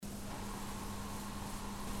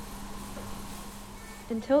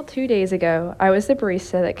Until 2 days ago, I was the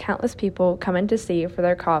barista that countless people come in to see for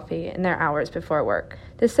their coffee in their hours before work.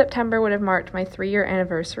 This September would have marked my 3-year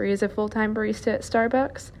anniversary as a full-time barista at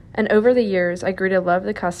Starbucks, and over the years, I grew to love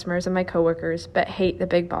the customers and my coworkers, but hate the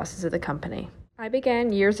big bosses of the company. I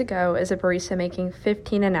began years ago as a barista making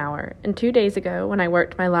 $15 an hour, and 2 days ago, when I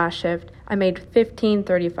worked my last shift, I made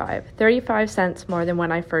 $15.35, 35 cents more than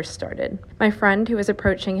when I first started. My friend, who was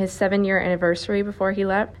approaching his 7-year anniversary before he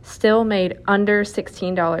left, still made under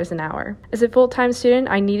 $16 an hour. As a full-time student,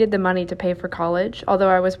 I needed the money to pay for college, although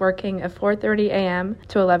I was working a 4:30 a.m.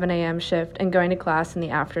 to 11 a.m. shift and going to class in the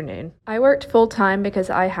afternoon. I worked full-time because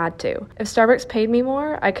I had to. If Starbucks paid me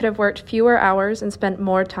more, I could have worked fewer hours and spent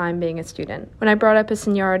more time being a student. When I brought up a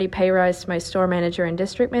seniority pay rise to my store manager and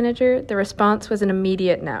district manager, the response was an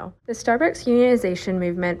immediate no. The Starbucks unionization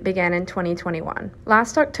movement began in 2021.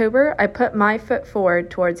 Last October, I put my foot forward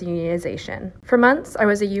towards unionization. For months, I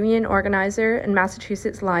was a union organizer in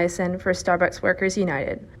Massachusetts liaison for Starbucks Workers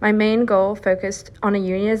United. My main goal focused on a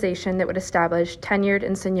unionization that would establish tenured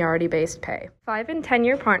and seniority-based pay. 5- and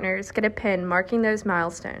 10-year partners get a pin marking those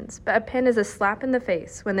milestones, but a pin is a slap in the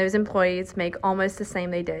face when those employees make almost the same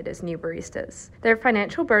they did as new baristas. Their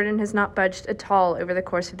financial burden has not budged at all over the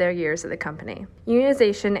course of their years at the company.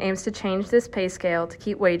 Unionization aims to change this pay scale to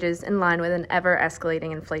keep wages in line with an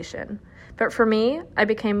ever-escalating inflation. But for me, I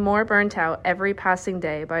became more burnt out every passing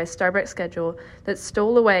day by a Starbucks schedule that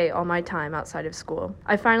stole away all my time outside of school.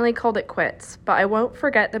 I finally called it quits, but I won't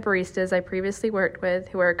forget the baristas I previously worked with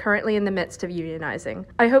who are currently in the midst of unionizing.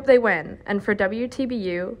 I hope they win, and for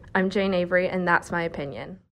WTBU, I'm Jane Avery, and that's my opinion.